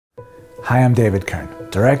Hi, I'm David Kern,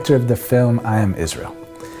 director of the film I Am Israel.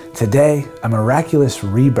 Today, a miraculous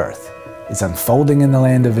rebirth is unfolding in the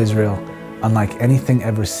land of Israel, unlike anything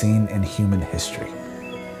ever seen in human history.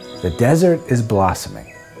 The desert is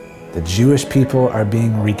blossoming, the Jewish people are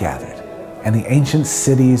being regathered, and the ancient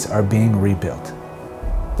cities are being rebuilt.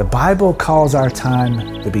 The Bible calls our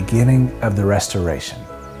time the beginning of the restoration,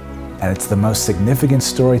 and it's the most significant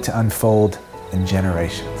story to unfold in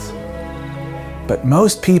generations. But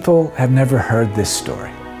most people have never heard this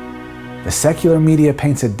story. The secular media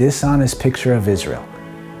paints a dishonest picture of Israel,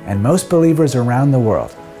 and most believers around the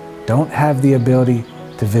world don't have the ability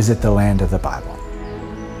to visit the land of the Bible.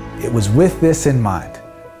 It was with this in mind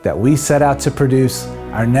that we set out to produce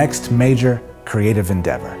our next major creative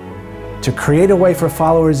endeavor, to create a way for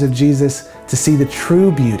followers of Jesus to see the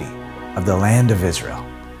true beauty of the land of Israel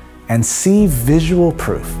and see visual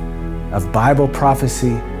proof of Bible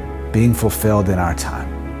prophecy being fulfilled in our time.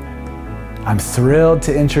 I'm thrilled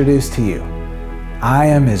to introduce to you I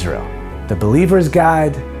Am Israel, the believer's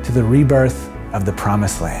guide to the rebirth of the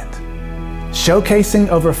Promised Land. Showcasing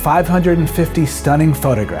over 550 stunning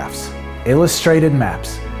photographs, illustrated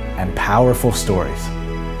maps, and powerful stories,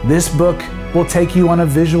 this book will take you on a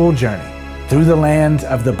visual journey through the land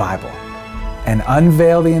of the Bible and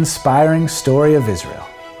unveil the inspiring story of Israel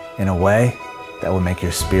in a way that will make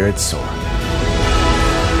your spirit soar.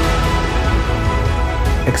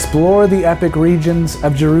 Explore the epic regions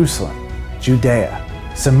of Jerusalem, Judea,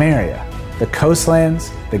 Samaria, the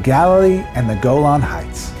Coastlands, the Galilee, and the Golan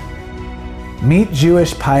Heights. Meet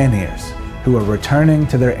Jewish pioneers who are returning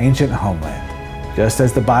to their ancient homeland, just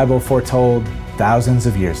as the Bible foretold thousands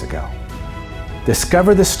of years ago.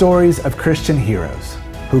 Discover the stories of Christian heroes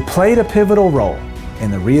who played a pivotal role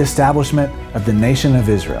in the reestablishment of the nation of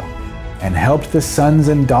Israel and helped the sons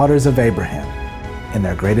and daughters of Abraham in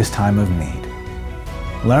their greatest time of need.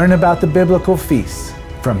 Learn about the biblical feasts,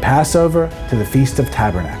 from Passover to the Feast of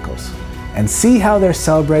Tabernacles, and see how they're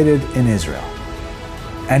celebrated in Israel.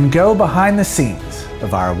 And go behind the scenes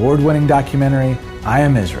of our award-winning documentary, I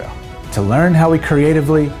Am Israel, to learn how we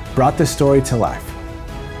creatively brought the story to life.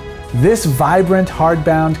 This vibrant,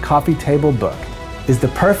 hardbound coffee table book is the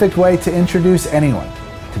perfect way to introduce anyone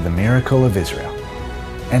to the miracle of Israel.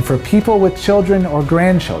 And for people with children or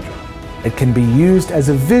grandchildren, it can be used as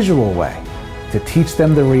a visual way to teach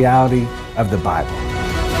them the reality of the Bible.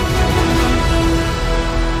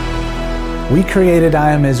 We created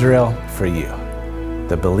I Am Israel for you,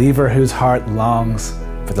 the believer whose heart longs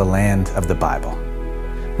for the land of the Bible.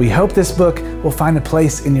 We hope this book will find a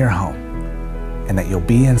place in your home and that you'll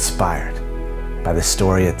be inspired by the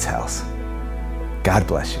story it tells. God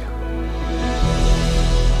bless you.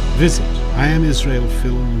 Visit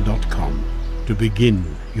IamIsraelFilm.com to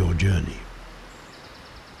begin your journey.